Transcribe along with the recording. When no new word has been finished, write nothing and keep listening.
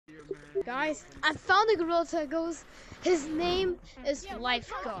Guys, I found a gorilla goes. His name is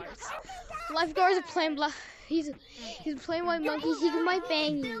Lifeguard. Lifeguard is playing he's playing white monkey. He might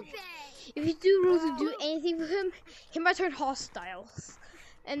bang you. If you do rules to do anything with him, he might turn hostile.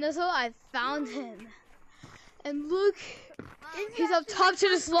 And so I found him. And look, he's up top to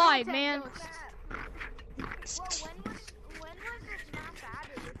the slide, man.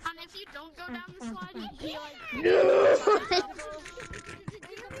 If you don't go down the slide, you'd be like, no.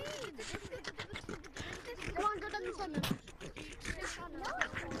 Come on, go down the slide.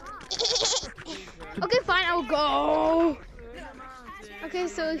 Okay, fine, I'll go. Okay,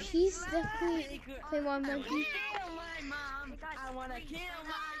 so he's definitely playing one monkey.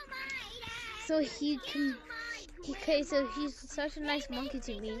 So so he's such a nice monkey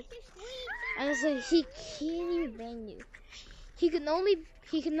to me. And so he can't even ban you. He can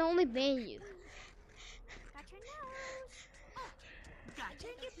only ban you.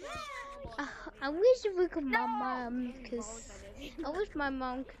 I wish we could my mom, cause I wish my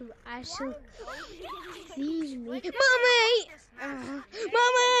mom could actually see me. Mommy!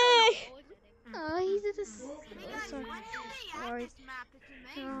 Mommy! Oh, he's at this. Sorry.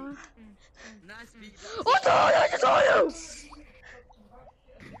 Oh, I saw you!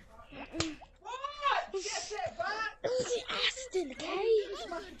 It was the accident, okay? It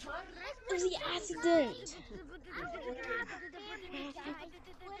was the accident.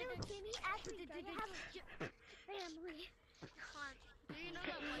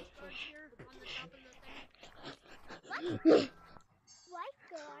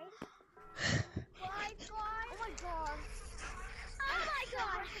 Lifeguard? Lifeguard? Oh my god. Oh my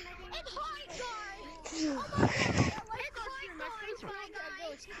god. It's Lifeguard. Oh my god. It's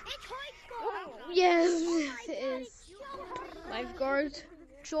Lifeguard. Yes, it is. Lifeguard,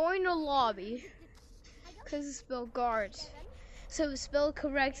 join the lobby. Because it's spelled guard. So it's spelled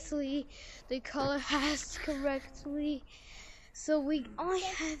correctly. The color has correctly. So we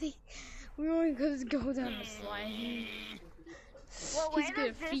only we're only going to go down the slide. Well, he's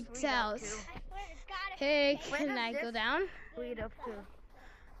gonna freak out. Hey, can I go down? Lead up to.